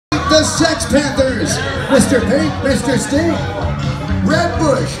the Sex Panthers, Mr. Pink, Mr. Sting, Red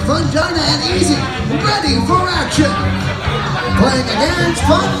Bush, Fondling, and Easy, ready for action. Playing against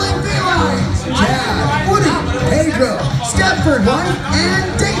Fondling Felines, Chad, Woody, Pedro, Stepford Wife,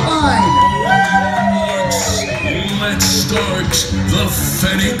 and Dateline. Let's start the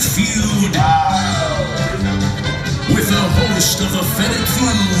Fenech Feud with the host of the Fenech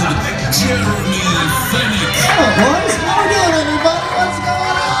Feud, Jeremy Fenech. Hello, boys. How we doing, everybody? What's going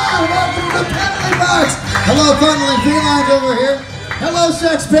on? Welcome to the Penalty Box. Hello, Fondling Felines over here. Hello,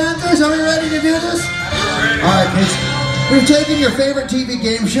 Sex Panthers. Are we ready to do this? All right, kids. We've taken your favorite TV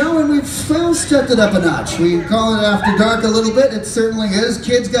game show and we've stepped it up a notch. We call it After Dark a little bit. It certainly is.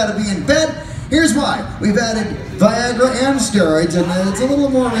 Kids got to be in bed. Here's why. We've added Viagra and steroids, and it's a little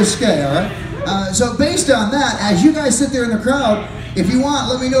more risque, all right? So based on that, as you guys sit there in the crowd, if you want,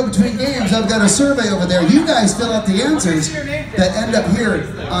 let me know between games. I've got a survey over there. You guys fill out the answers that end up here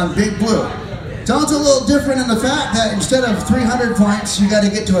on Big Blue. It's also a little different in the fact that instead of 300 points, you got to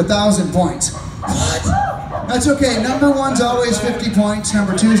get to 1,000 points. What? That's okay. Number one's always 50 points.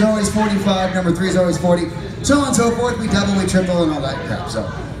 Number two is always 45. Number three is always 40. So on and so forth. We double, we triple, and all that crap. So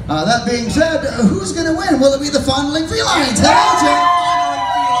that being said, who's going to win? Will it be the Fondling Felines? Hello, Chad.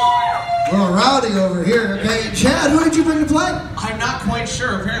 A little rowdy over here. Okay, Chad, who did you bring to play? I'm not quite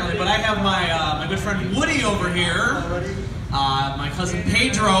sure, apparently, but I have my my good friend Woody over here. My cousin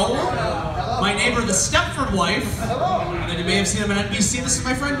Pedro, my neighbor, the Stepford Wife, and then you may have seen him on NBC. This is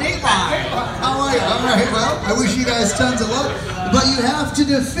my friend Dateline. How are you? All right, well, I wish you guys tons of luck, but you have to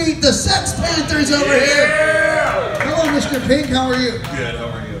defeat the Sex Panthers over here. Hello, Mr. Pink, how are you? Good, how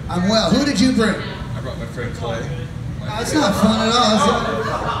are you? I'm well. Who did you bring? I brought my friend Clay. It's not fun at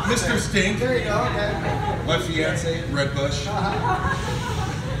all, is it? Mr. Stink. There you go, okay. My fiance, Red Bush.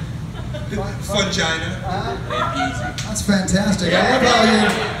 Fungina. And Easy. That's fantastic. I love how your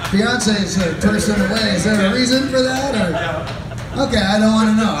fiance is a person away. Is there a reason for that? Or? Okay, I don't want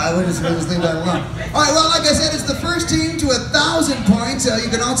to know. I would just leave that alone. All right, well, like I said, it's the first team to 1,000 points. You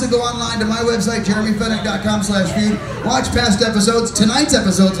can also go online to my website, jeremyfenech.com/feud. Watch past episodes. Tonight's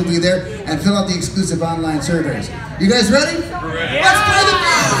episodes will be there, and fill out the exclusive online surveys. You guys ready? Ready. Let's play the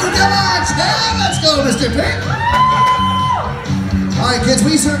Feud! Come on, Chad! Let's go, Mr. Pink! All right, kids,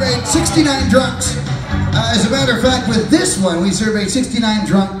 we surveyed 69 drunks. As a matter of fact, with this one, we surveyed 69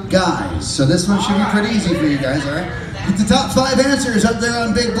 drunk guys. So this one should be pretty easy for you guys, all right? Get the top 5 answers up there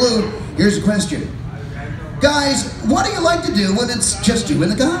on Big Blue. Here's a question. Guys, what do you like to do when it's just you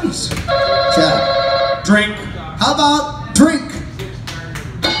and the guys? Chad. Drink. How about drink?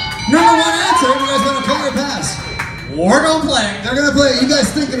 Number 1 answer. You guys want to play or pass? We're gonna play. They're going to play. You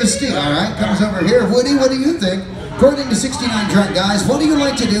guys think of a steal, all right? Comes over here. Woody, what do you think? According to 69 drunk guys, what do you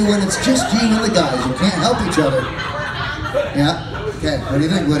like to do when it's just you and the guys? You can't help each other. Yeah? Okay, what do you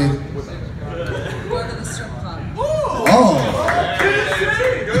think, Woody? Go to the strip club. Oh!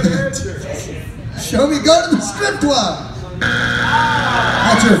 Show me go to the strip club!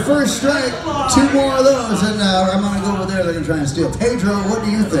 That's your first strike. 2 more of those, and I'm going to go over there. They're going to try and steal. Pedro, what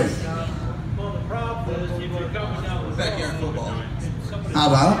do you think? Backyard football. How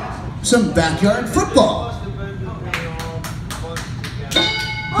about some backyard football?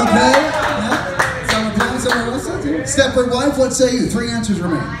 Okay. Yeah. Someone else. Stepford Wife, what say you? 3 answers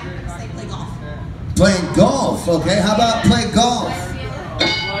remain. Say play golf. Playing golf. Okay. How about play golf?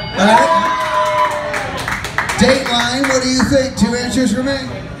 All right. Dateline, what do you think? 2 answers remain.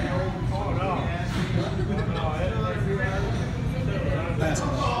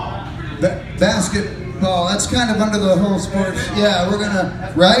 Basketball. That's kind of under the whole sports. Yeah, we're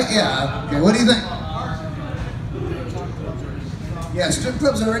gonna. Right? Yeah. Okay. What do you think? Yeah, strip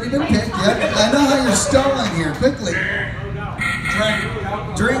club's already been picked. Yep. I know how you're stalling here. Quickly.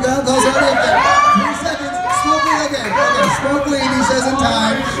 Drink alcohol's already up there. 3 seconds. Smoke weed again. Okay, smoke weed, he says in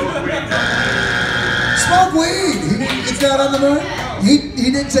time. Smoke weed! It's not on the moon? He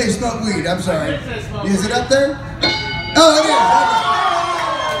did say smoke weed, I'm sorry. Is it up there? Oh, it is.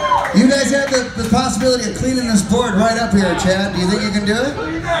 You guys have the possibility of cleaning this board right up here, Chad. Do you think you can do it?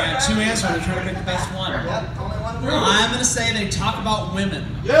 Yeah, 2 answers. I'm trying to pick the best one. I'm going to say they talk about women.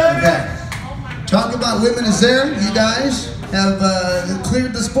 Okay. Talk about women is there. You guys have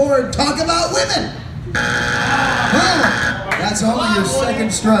cleared this board. Talk about women. Wow. That's only your 2nd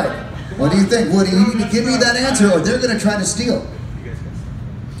strike. What do you think, Woody? You need to give me that answer or they're going to try to steal.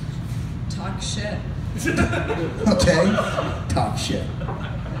 Talk shit. Okay. Talk shit.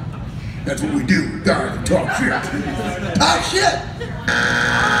 That's what we do. Guys, talk shit. Talk shit.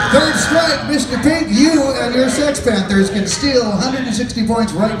 3rd strike, Mr. Pink. You and your Sex Panthers can steal 160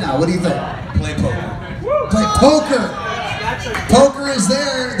 points right now. What do you think? Play poker. Play poker. Poker is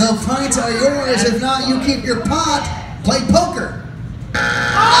there. The points are yours. If not, you keep your pot. Play poker.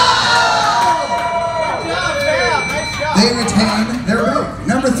 They retain their vote.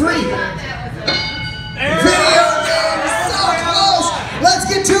 Number 3. Video games. So close. Let's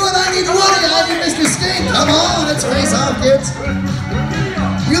get to it. I need Woody. I need Mr. Stink. Come on. Let's face off, kids.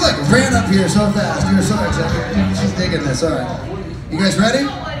 You like ran up here so fast. You're so excited. She's digging this. All right. You guys ready?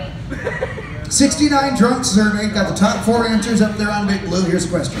 69 drunk survey. Got the top 4 answers up there on Big Blue. Here's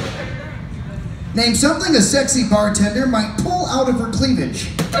the question. Name something a sexy bartender might pull out of her cleavage.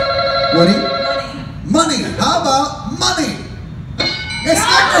 Woody? Money. How about money? It's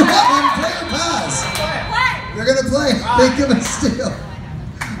number 1. Play or pass. They're going to play. Think of a steal.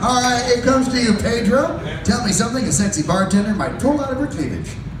 All right, it comes to you, Pedro. Tell me something a sexy bartender might pull out of her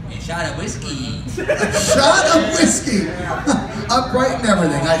cleavage. A shot of whiskey. A shot of whiskey. Upright and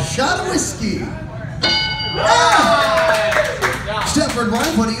everything. A shot of whiskey. Ah! Stepford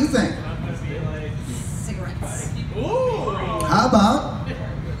wife, what do you think? Cigarettes. How about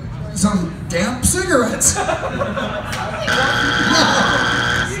some damp cigarettes? You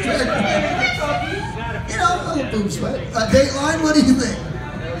know, a little boob sweat. Dateline, what do you think?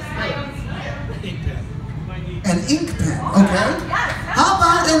 An ink pen, okay? How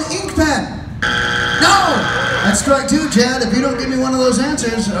about an ink pen? No! That's strike 2, Chad. If you don't give me one of those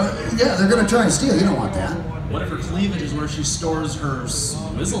answers, yeah, they're going to try and steal. You don't want that. What if her cleavage is where she stores her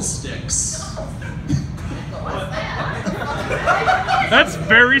swizzle sticks? That's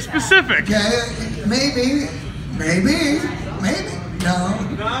very specific. Okay, maybe, no,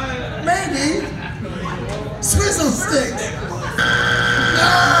 maybe, swizzle sticks. No!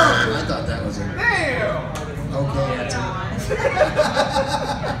 I thought that was it. Okay, that's it.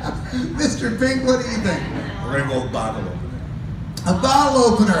 Mr. Pink, what do you think? We're gonna go with bottle opener. A bottle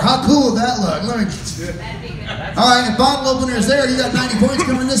opener. How cool would that look? Let me. All right, if bottle opener is there, you got 90 points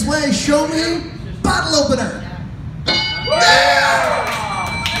coming this way. Show me bottle opener.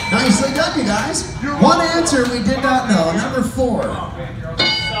 Yeah! Nicely done, you guys. One answer we did not know. Number 4.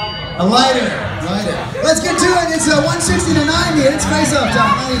 A lighter. Let's get to it. It's 160 to 90. It's face-off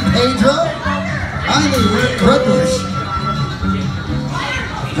time. I need Pedro. I need Redbush.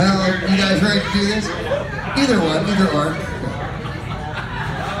 Well, you guys ready to do this? Either one, either or.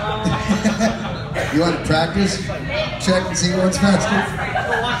 You want to practice? Check and see what's faster?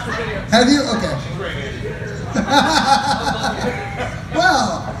 Have you? Okay.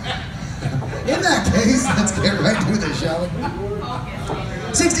 Well, in that case, let's get right to this, shall we?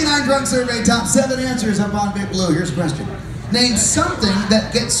 69 drunk survey, top 7 answers up on Big Blue. Here's a question. Name something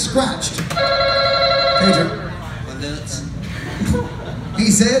that gets scratched. Pedro. My nuts.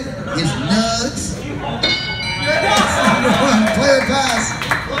 He said his nuts. Play or pass.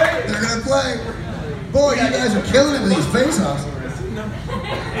 They're going to play. Boy, you guys are killing it with these face-offs.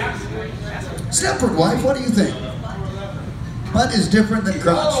 Stepford wife, what do you think? Butt is different than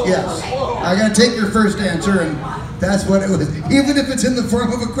crotch, yes. I gotta take your first answer, and that's what it was. Even if it's in the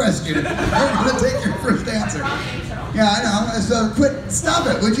form of a question, I'm gonna take your first answer. Yeah, I know. So quit, stop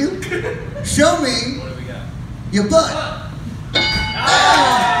it, would you? Show me your butt. All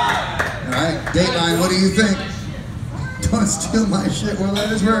right, Dateline, what do you think? Don't steal my shit. Well,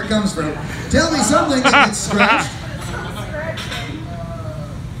 that is where it comes from. Tell me something that gets scratched.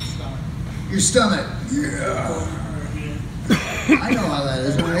 Your stomach. Yeah. I know how that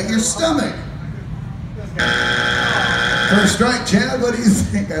is, right? Your stomach. First strike, Chad, what do you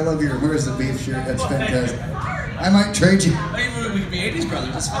think? I love your Where's the Beef shirt. That's fantastic. I might trade you. We could be 80s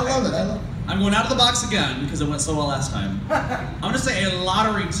brothers. That's fine. I love it. I'm going out of the box again because it went so well last time. I'm going to say a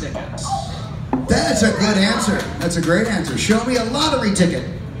lottery ticket. That's a good answer. That's a great answer. Show me a lottery ticket.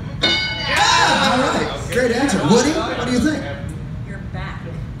 Yeah, all right. Great answer. Woody, what do you think? Your back.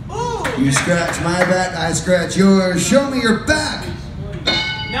 You scratch my back, I scratch yours. Show me your back.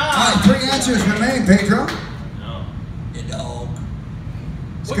 No. All right, 3 answers remain, Pedro. No. Your dog.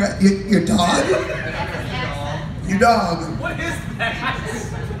 Your dog? Your dog. What is that?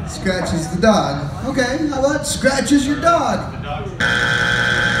 Scratches the dog. Okay, how about scratches your dog?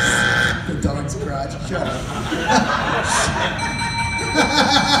 The dog's crotch. Shut up.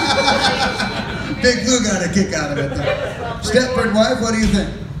 Big Blue got a kick out of it, though. Stepford wife, what do you think?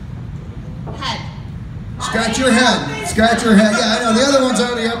 Head. Scratch your head. Scratch your head. Yeah, I know. The other one's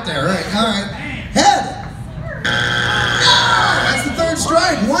already up there. Right. All right. Head. Ah, that's the 3rd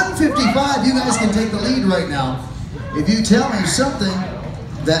strike. 155. You guys can take the lead right now. If you tell me something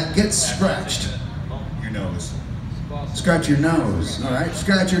that gets scratched. Your nose. Scratch your nose. All right.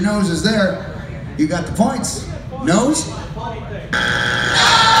 Scratch your nose is there. You got the points. Nose. All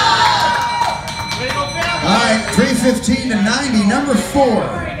right. 315 to 90, number 4.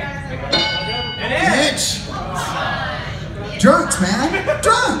 Fenech. Drunks, man.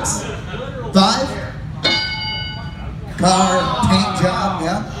 Drunks. 5. Car, paint job,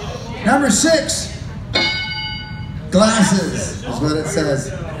 yeah. Number 6. Glasses, is what it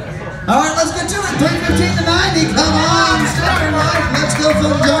says. All right, let's get to it. 315 to 90. Come on, Stepford Wife. Let's go for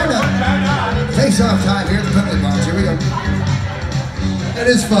Vagina. Face-off time here at the penalty box. Here we go. It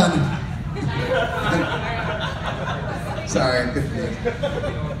is fun. Sorry.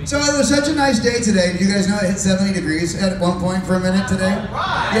 So it was such a nice day today. Did you guys know it hit 70 degrees at one point for a minute today?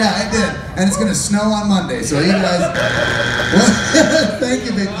 Yeah, it did. And it's going to snow on Monday. So you guys, well, thank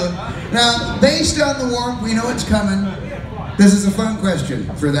you, Big Blue. Now, based on the warmth, we know it's coming. This is a fun question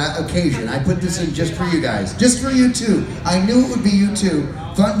for that occasion. I put this in just for you guys. Just for you two. I knew it would be you two.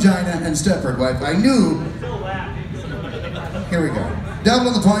 Fungina and Stepford Wife. I knew. Here we go.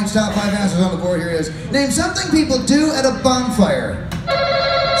 Doubling the points, top 5 answers on the board. Here it is. Name something people do at a bonfire.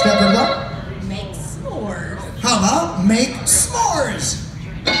 Stepford what? Make s'mores. How about make s'mores?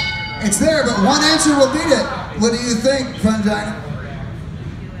 It's there, but one answer will beat it. What do you think, Fungina?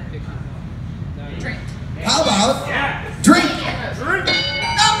 Drink. How about drink? Number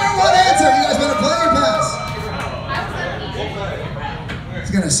 1 answer. You guys want to play or pass? I was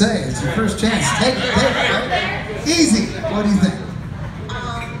gonna say, it's your first chance. Take it, right? Easy. What do you think?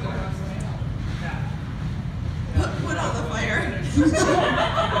 Put on the fire.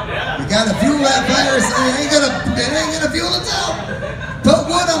 You gotta fuel that fire, so it ain't gonna fuel itself. Put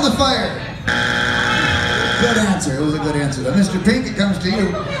wood on the fire. Good answer. It was a good answer. Now, Mr. Pink, it comes to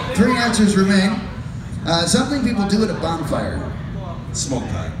you. 3 answers remain. Something people do at a bonfire. Smoke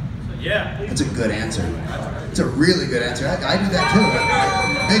pot. Yeah. That's a good answer. It's a really good answer. I do that too.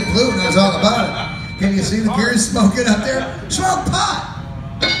 Big Blue knows all about it. Can you see the gears smoking up there? Smoke pot.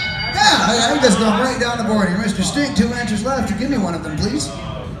 Yeah, I just go right down the board here. Mr. Stink, 2 answers left. Give me one of them, please.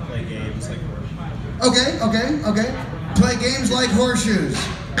 Play games like Okay. Play games like horseshoes.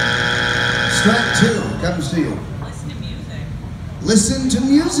 Strike 2 comes to you. Listen to music. Listen to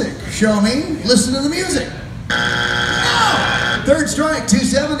music. Show me. Listen to the music. No! 3rd strike,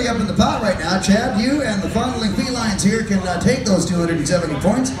 270 up in the pot right now. Chad, you and the Fondling Felines here can take those 270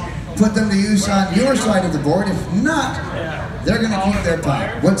 points, put them to use on your side of the board. If not, they're going to keep their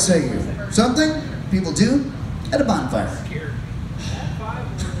pot. What say you? Something people do at a bonfire.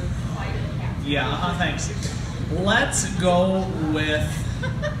 Yeah, thanks. Let's go with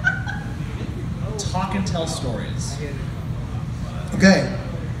talk and tell stories. Okay.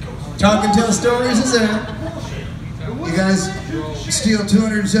 Talk and tell stories is there. You guys steal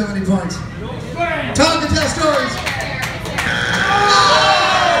 270 points. Talk and tell stories.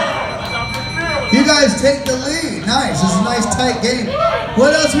 You guys take the lead. Nice. This is a nice tight game.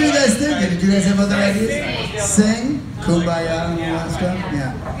 What else were you guys thinking? Did you guys have other ideas? Sing? Kumbaya and all that stuff?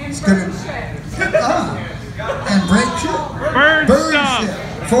 Yeah. It's good. And break shit? Bird stuff. shit.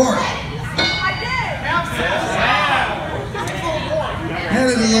 4. And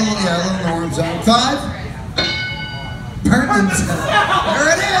a little norm zone. 5. Burn themselves. There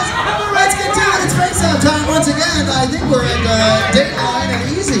it is. Let's get to it. It's face-off time once again. I think we're at Dateline and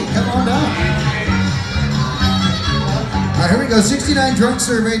Easy. Come on down. All right, here we go. 69 drunk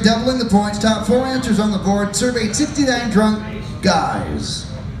survey, doubling the points. Top 4 answers on the board. Surveyed 69 drunk guys.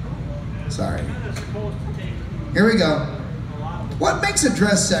 Sorry. Here we go. What makes a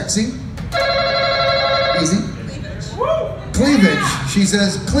dress sexy? Easy. Cleavage. She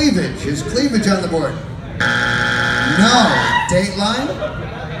says cleavage. Is cleavage on the board? No. Dateline?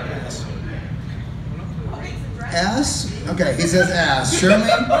 Ass? Okay, he says ass. Sherman?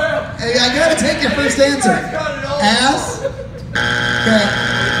 Hey, I gotta take your first answer. Ass? Okay.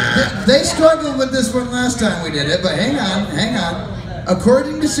 They struggled with this one last time we did it, but hang on.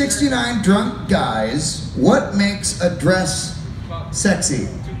 According to 69 drunk guys, what makes a dress sexy?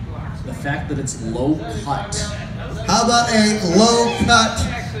 The fact that it's low cut. How about a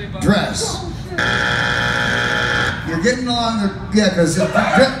low-cut dress? You're getting along, yeah, because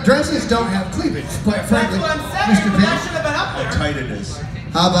dresses don't have cleavage, quite frankly. Mr. Pink? how tight it is.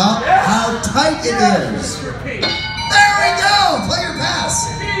 How about how tight it is? There we go! Play your pass.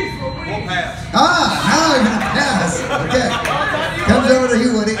 We'll pass. Now you're going to pass. Okay. Comes over to you,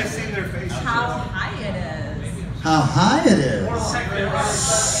 Woody. I've seen their faces. How high it is. How high it is.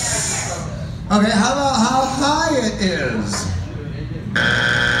 Okay, how about how high it is?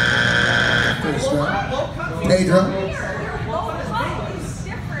 First one. Pedro.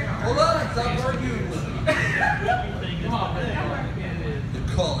 Hold on, it's not arguing. The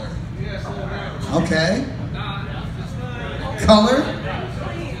color. Okay. Color.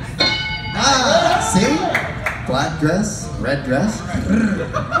 See? Black dress? Red dress?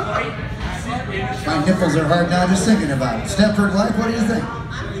 My nipples are hard now just thinking about it. Stepford Wife, what do you think?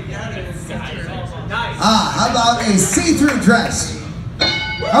 How about a see-through dress?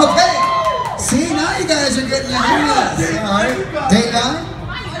 Okay. See, now you guys are getting your hands. All right. Dateline?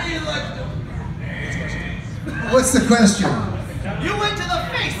 What's the question? You went to the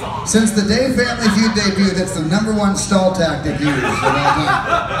face-off. Since the day Family Feud debuted, that's the #1 stall tactic used of all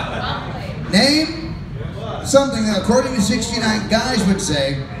time. Name something that, according to 69 guys would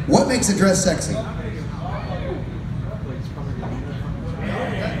say, what makes a dress sexy?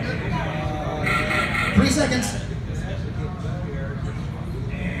 Three seconds.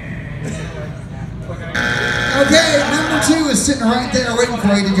 Okay, #2 is sitting right there waiting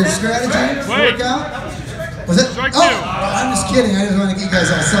for you. Did your strategy work out? Was it? Strike Oh, two. I'm just kidding. I just want to get you guys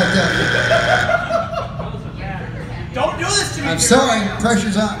all sucked up. Don't do this to me. I'm sorry,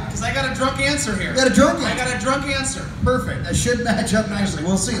 pressure's on. Because I got a drunk answer here. You got a drunk I answer. got a drunk answer. Perfect. That should match up nicely.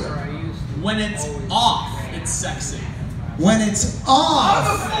 We'll see though. When it's off, it's sexy. When it's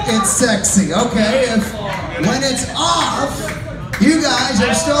off, it's sexy. Okay, when it's off, you guys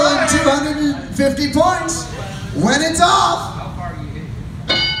are still in 250 points. When it's off.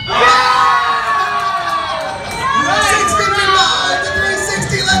 655 to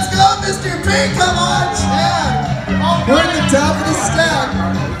 360. Let's go, Mr. P. Come on, Chad. We're at the top of the stack.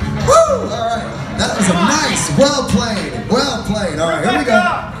 Woo! All right. That was a nice, well played. Well played. All right, here we go.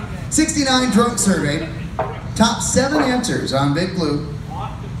 69 drunk survey. Top 7 answers on Big Blue.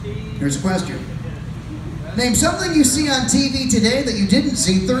 Here's a question. Name something you see on TV today that you didn't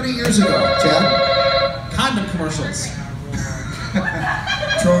see 30 years ago, Chad. Condom commercials.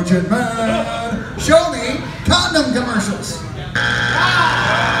 Trojan man. Show me condom commercials.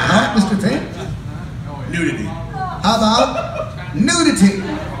 Oh, Mr. P. Nudity. How about nudity?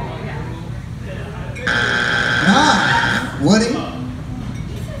 Woody?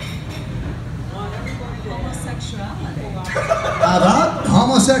 How about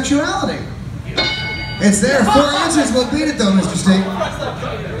homosexuality? It's there. 4 answers will beat it though, Mr. Steve.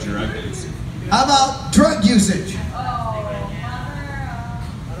 How about drug usage?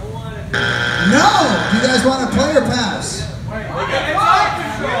 No! Do you guys want to play or pass?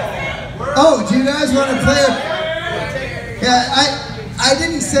 Oh, do you guys want to play or... Yeah, I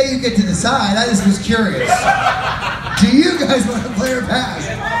didn't say you get to decide. I just was curious. Do you guys want to play or pass?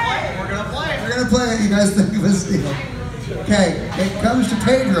 We're going to play. We're going to play. You guys think of a steal. Okay, it comes to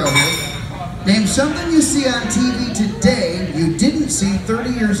Pedro here. Name something you see on TV today you didn't see 30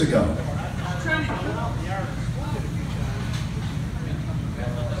 years ago.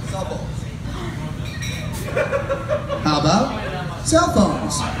 How about cell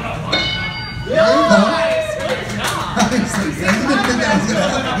phones? There you go. Obviously, you didn't think that was going to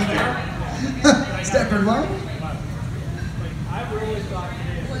happen. Stepford Wife?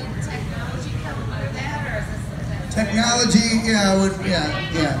 Would technology come under that, or is this? Technology, yeah.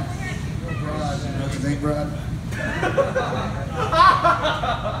 Don't you think, Rod?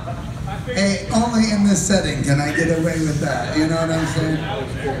 Hey, only in this setting can I get away with that. You know what I'm saying?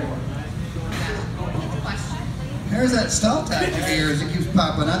 There's that stall tactic of yours that keeps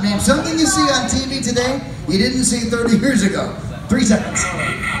popping up. Name something you see on TV today you didn't see 30 years ago. 3 seconds.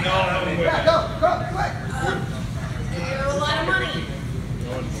 Yeah, go, quick. A lot of money.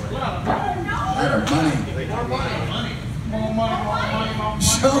 A lot of money.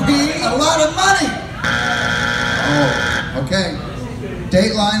 Show me a lot of money. Oh, okay.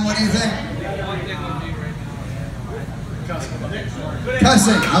 Dateline, what do you think?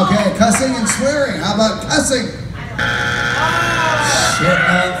 Cussing. Okay, cussing and swearing. How about cussing?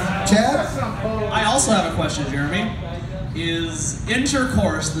 Chad? I also have a question, Jeremy. Is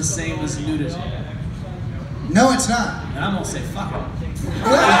intercourse the same as nudity? No, it's not. And I'm going to say fuck it.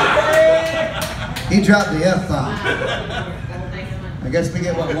 He dropped the F-bomb. I guess we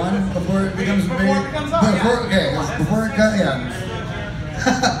get, what, 1 before it becomes big? Before it comes, yeah.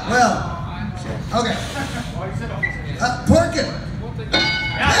 Well, okay. Porkin.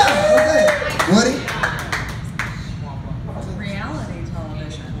 Yeah, okay. Woody? Reality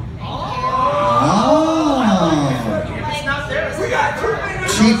television. Oh.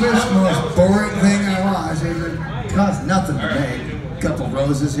 Cheapest, most boring thing I watch. It costs nothing to make. A couple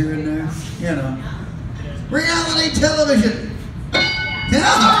roses here and there, you know. Reality television.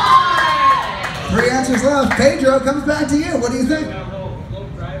 Yeah. 3 answers left. Pedro comes back to you. What do you think?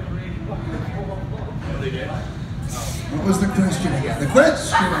 What was the question again? The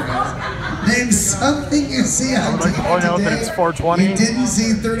question again. Name something you see on TV that it's today 420. you didn't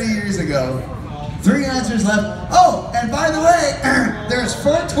see 30 years ago. 3 answers left. Oh, and by the way, there's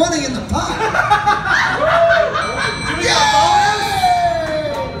 420 in the pot. Yay!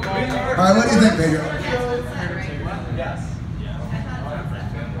 All right, what do you think, Pedro? Yes.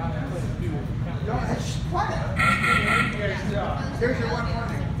 Here's your 120.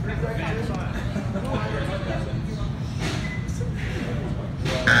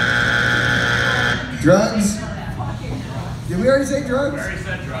 Drugs? Did we already say drugs? We already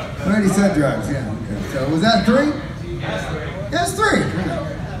said drugs. We already said drugs, yeah. Okay. So was that 3? Yes, 3.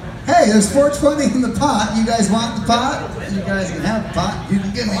 Hey, there's 420 in the pot. You guys want the pot? You guys can have the pot. You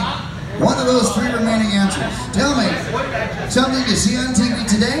can give me one of those 3 remaining answers. Tell me, something you see on TV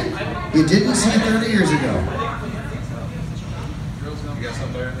today you didn't see 30 years ago. You got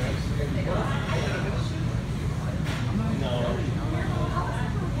something there?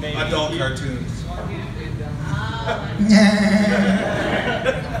 Adult cartoons.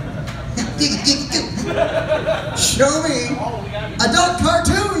 Show me adult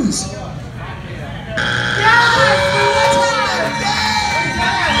cartoons.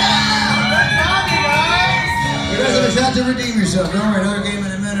 You guys have a shot to redeem yourself. Don't worry, another game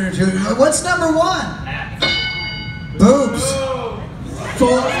in a minute or 2. What's number 1? Boobs. 4.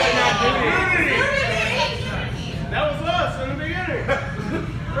 That was us in the beginning.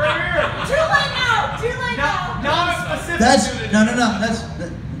 Right here. Too late now. Too late now. Non-specific. That's no.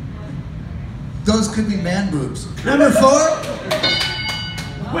 Those could be man boobs. Number 4.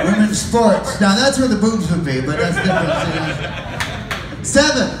 Women's sports. Now that's where the boobs would be, but that's different.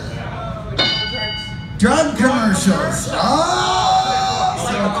 7. Drug commercials. Oh,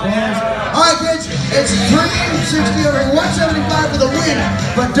 so close. All right, kids, it's 360 over 175 for the win,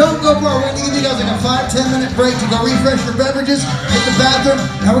 but don't go far. We're going to give you guys like a 5-10 minute break to go refresh your beverages, hit the bathroom,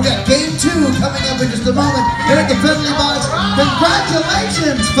 and we got game 2 coming up in just a moment here at the Fondling box.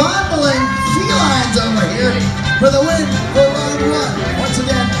 Congratulations, Fondling Felines over here for the win for round 1. Once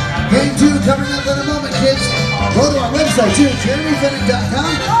again, game 2 coming up in a moment, kids. Go to our website too,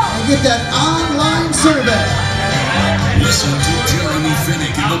 jeremyfenech.com, and get that online survey. Listen to Jeremy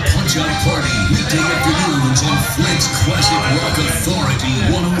Fenech and the Punch-Out Party weekday afternoons on Flint's Classic Rock Authority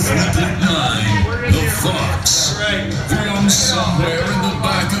 103.9, The Fox. From somewhere in the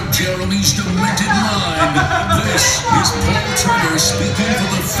back of Jeremy's demented mind, this is Paul Turner speaking for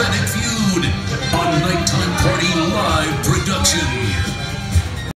the Fenech Feud on 19.